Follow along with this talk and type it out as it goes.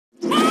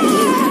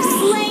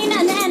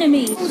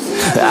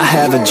I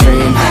have a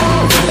dream,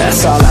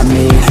 that's all I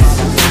need.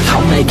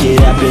 I'll make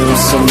it happen with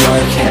some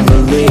work and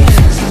belief.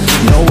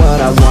 Know what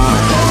I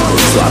want,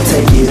 so I'll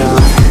take it on.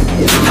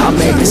 I'll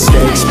make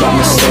mistakes, but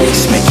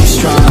mistakes make you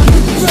strong.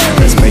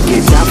 Let's break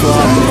it down for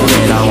a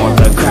minute. I want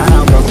the crown,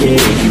 I won't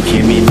get it. You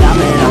give me that,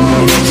 man, I'm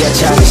winning. Yeah,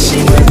 try to see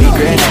where we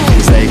grinning.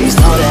 These ladies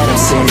know that I'm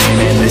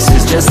sinning, and this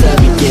is just the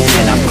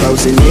beginning. I'm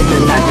closing in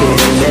the night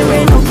vision. There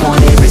ain't no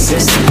point in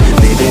resisting.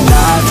 Living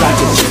life like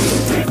a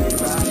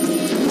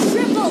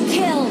triple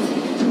kill.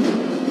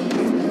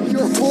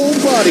 Your whole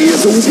body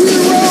is a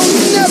hero,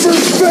 never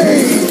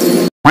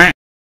fade.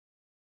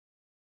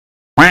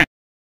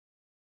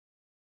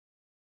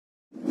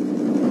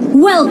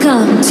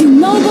 Welcome to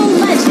Mobile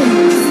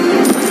Legends!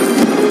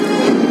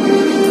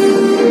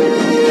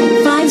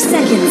 5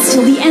 seconds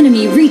till the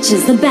enemy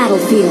reaches the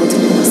battlefield.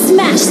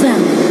 Smash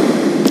them!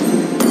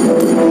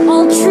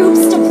 All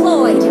troops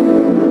deployed!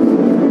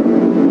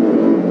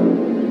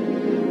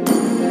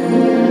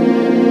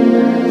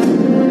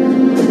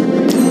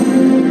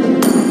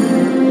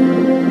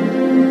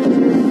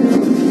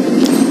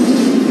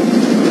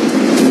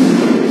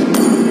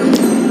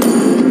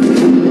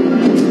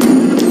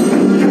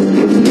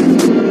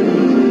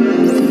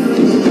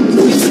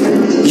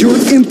 Your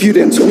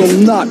impudence will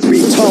not be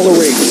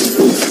tolerated.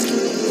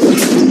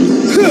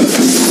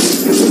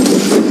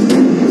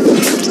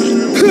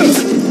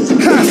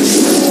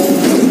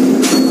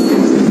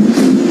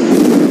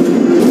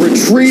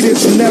 Retreat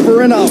is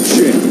never an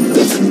option.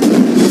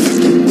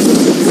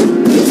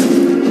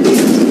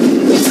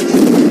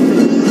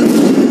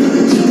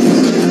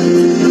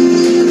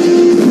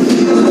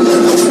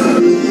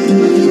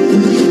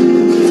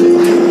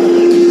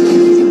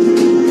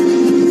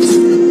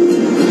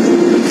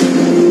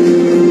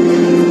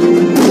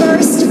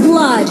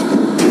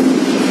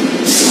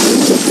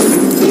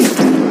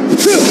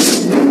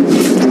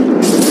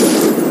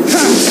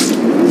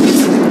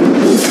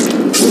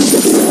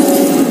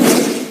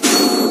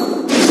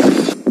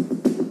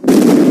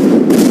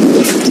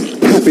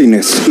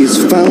 Happiness is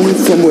found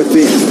from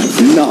within,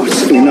 not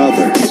in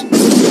others.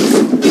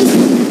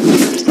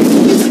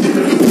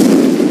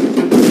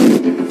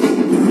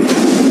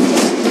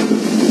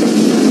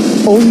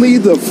 Only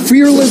the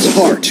fearless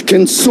heart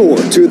can soar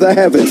to the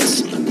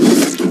heavens.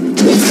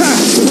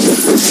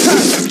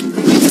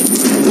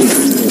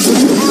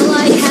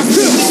 Ally has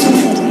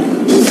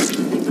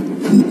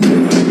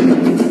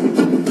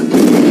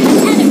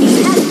enemy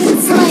has been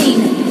slain.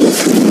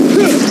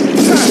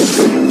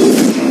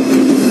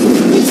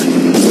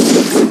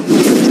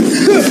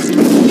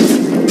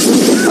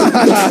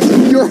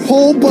 Your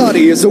whole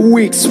body is a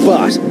weak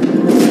spot. An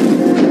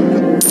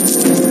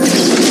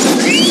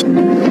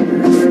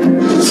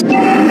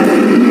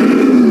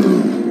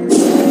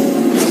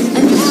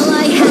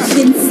ally has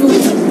been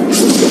slain.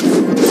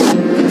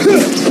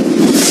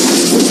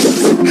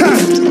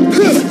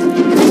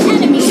 An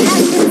enemy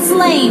has been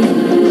slain.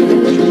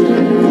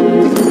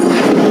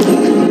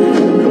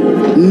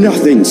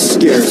 Nothing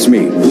scares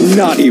me,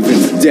 not even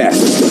death.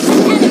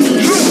 An enemy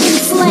has been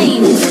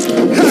slain.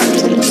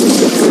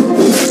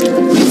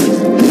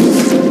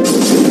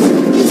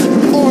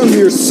 Arm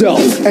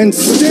yourself and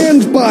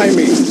stand by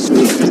me.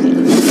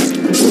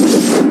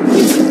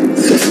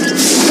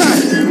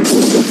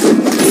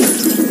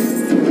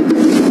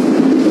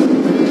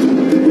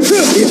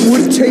 It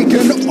would take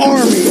an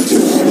army to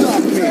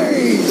stop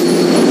me.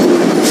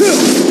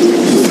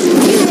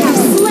 You have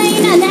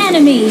slain an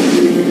enemy.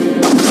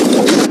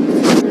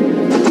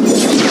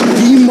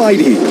 Be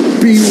mighty,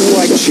 be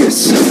righteous.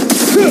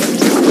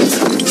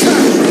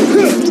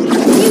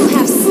 You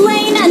have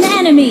slain an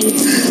enemy.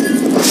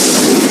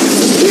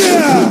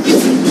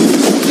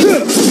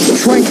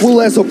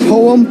 Tranquil as a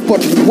poem,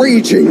 but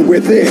raging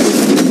within.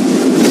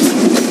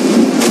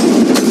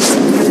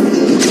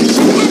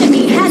 An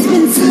enemy has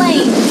been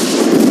slain.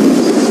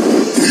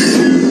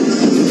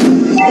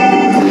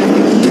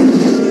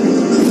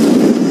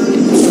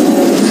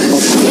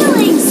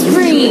 Killing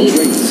spree.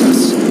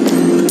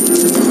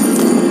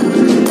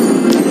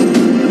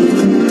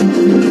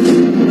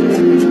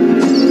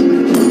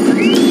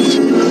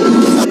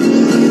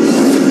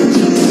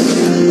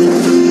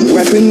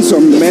 Weapons are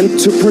meant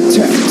to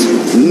protect,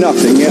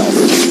 nothing else.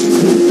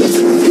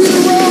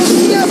 Heroes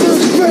never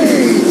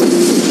fade!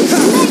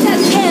 Mega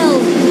kill.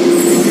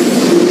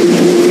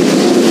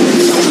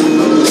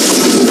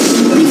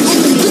 The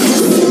enemy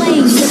has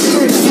slain the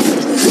turret.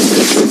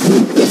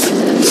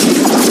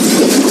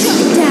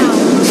 Shut down.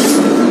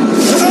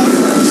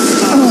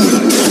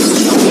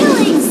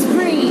 Killing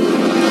spree.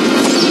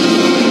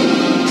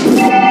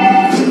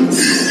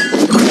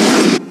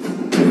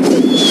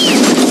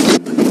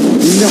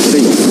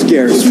 Nothing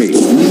scares me,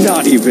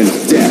 not even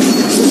death.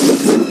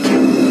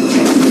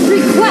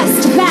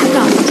 Request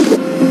backup.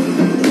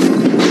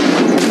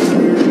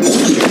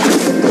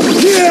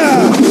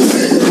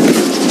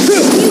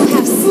 You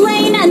have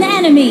slain an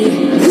enemy.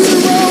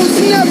 Heroes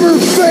never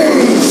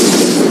fade!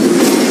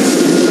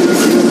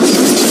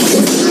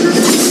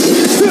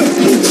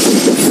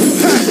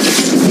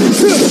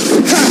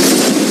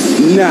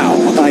 Now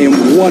I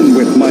am one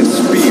with my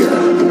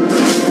spear.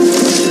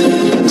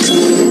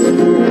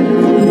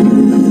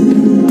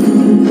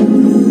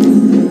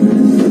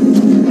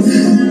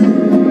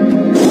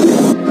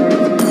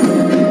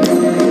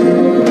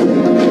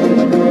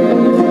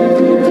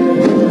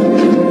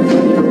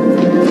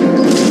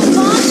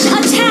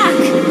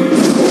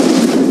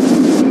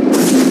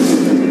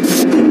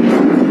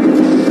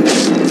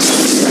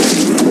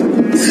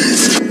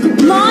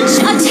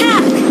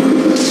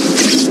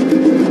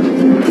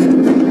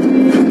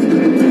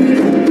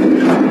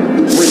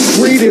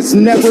 It's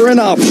never an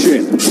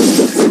option.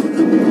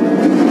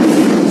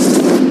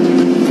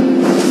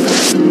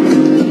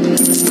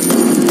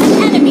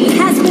 An enemy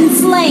has been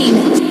slain.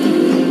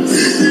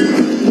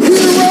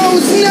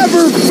 Heroes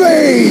never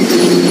fade.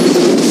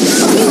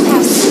 You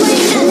have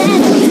slain an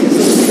enemy.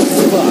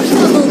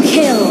 Double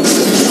kill.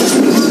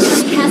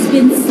 Enemy has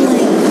been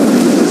slain.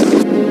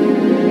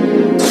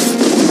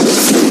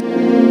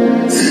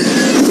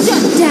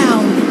 Shut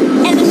down.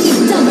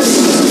 Enemy double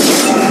kill.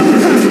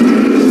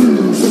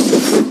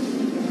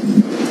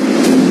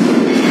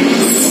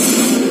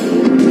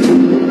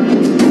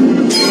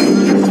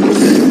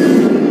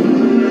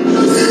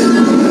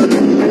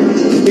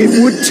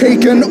 It would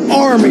take an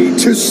army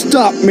to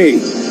stop me.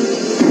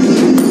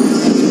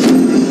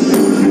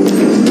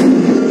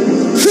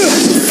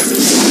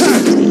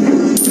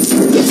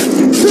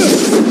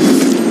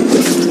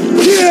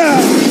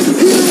 Yeah!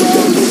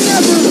 Heroes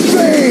never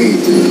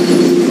fade!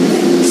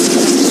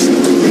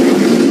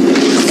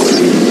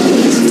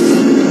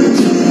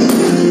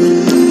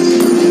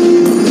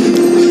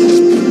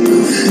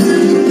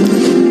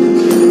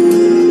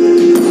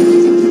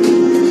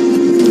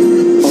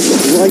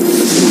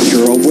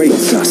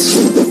 Awaits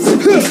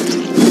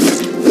us.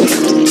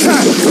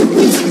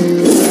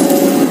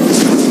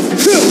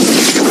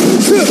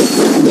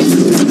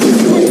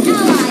 An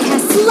ally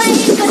has slain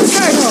the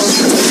turtle.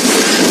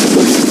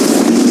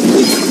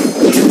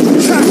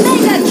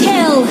 Mega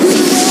kill.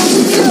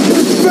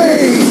 Never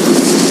fade.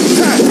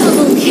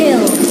 Double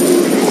kill.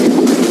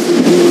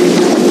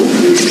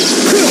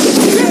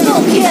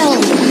 Triple kill.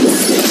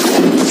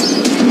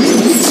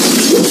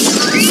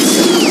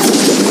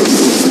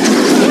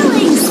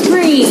 Killing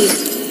spree.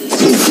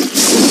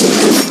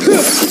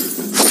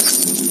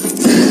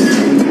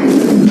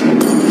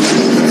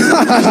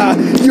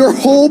 Your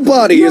whole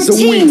body Your is a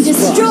team weak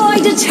spot.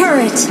 destroyed a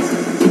turret.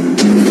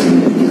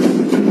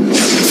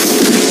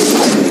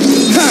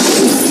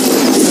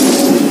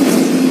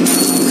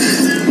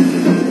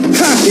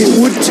 It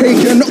would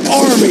take an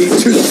army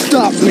to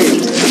stop me.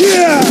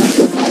 Yeah!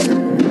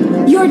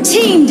 Your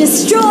team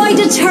destroyed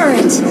a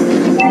turret.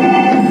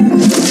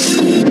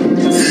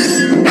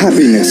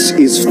 Happiness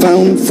is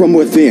found from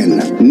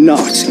within,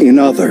 not in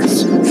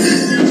others.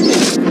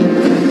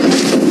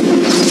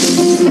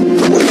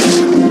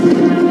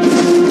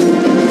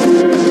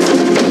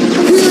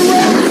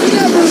 Heroes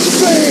never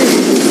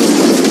fade!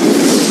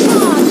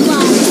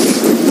 Godlike.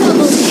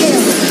 Double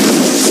kill.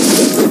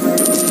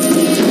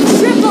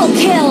 Triple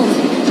kill.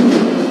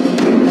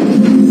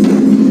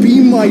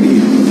 Be mighty,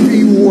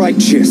 be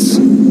righteous.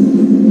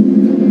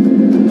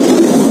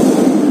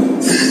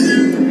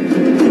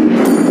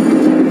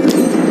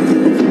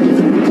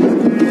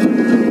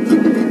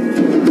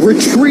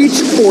 Retreat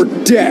or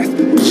death,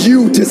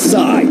 you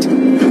decide.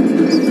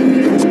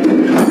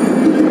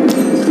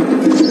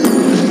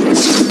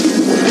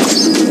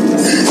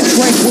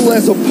 Tranquil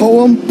as a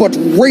poem, but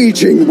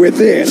raging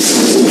within.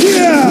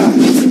 Yeah!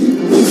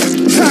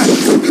 Ha!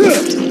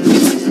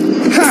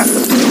 Ha!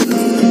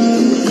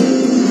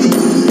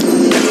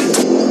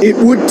 It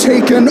would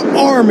take an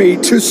army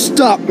to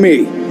stop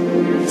me.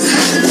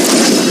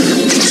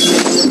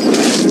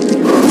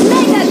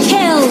 Mega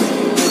kill.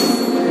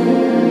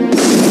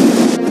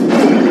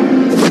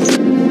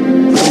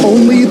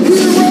 Only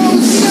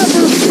heroes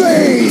never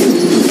fade!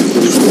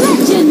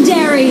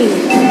 Legendary.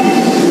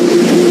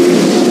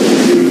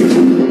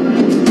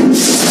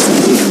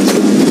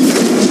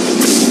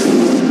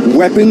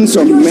 Weapons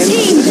are Your meant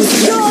team to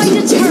destroyed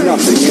a protect, turret.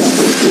 nothing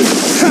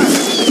else. Ha!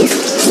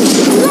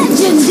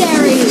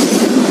 Legendary.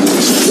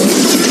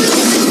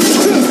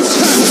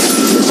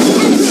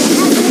 Enemy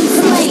has been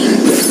slain.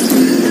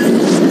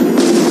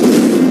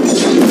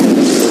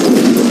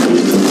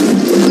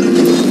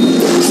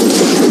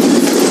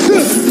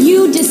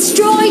 You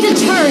destroyed a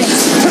turret.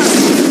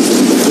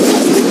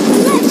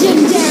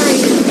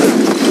 Legendary.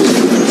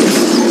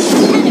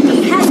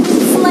 Enemy has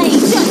been slain.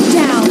 Shut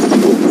down.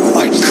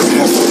 I could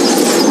have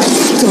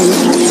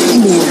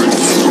done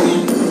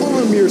more.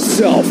 Arm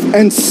yourself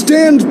and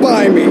stand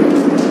by me.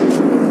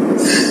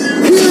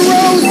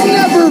 Heroes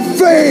never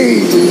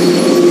fade.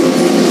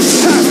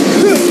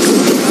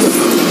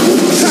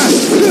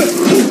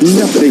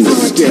 Nothing Our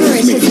scares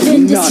turret me, has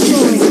been not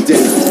even destroyed.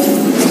 death.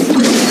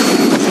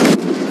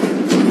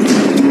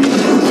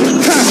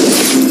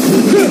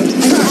 An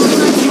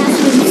ally has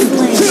been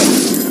slain.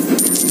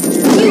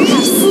 You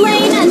have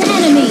slain an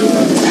enemy.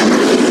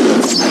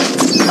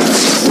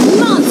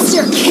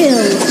 Monster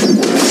kill.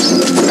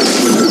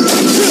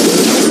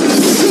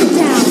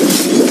 Down.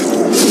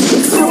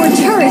 Our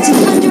turret turret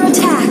is under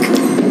attack.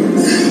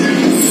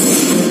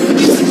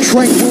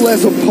 Tranquil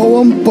as a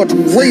poem, but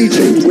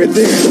raging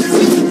within.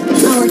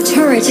 Our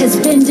turret has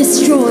been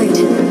destroyed.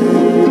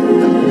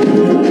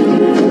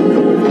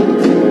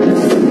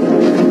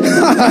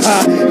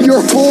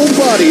 Your whole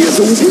body is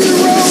a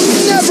hero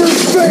never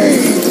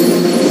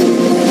fades!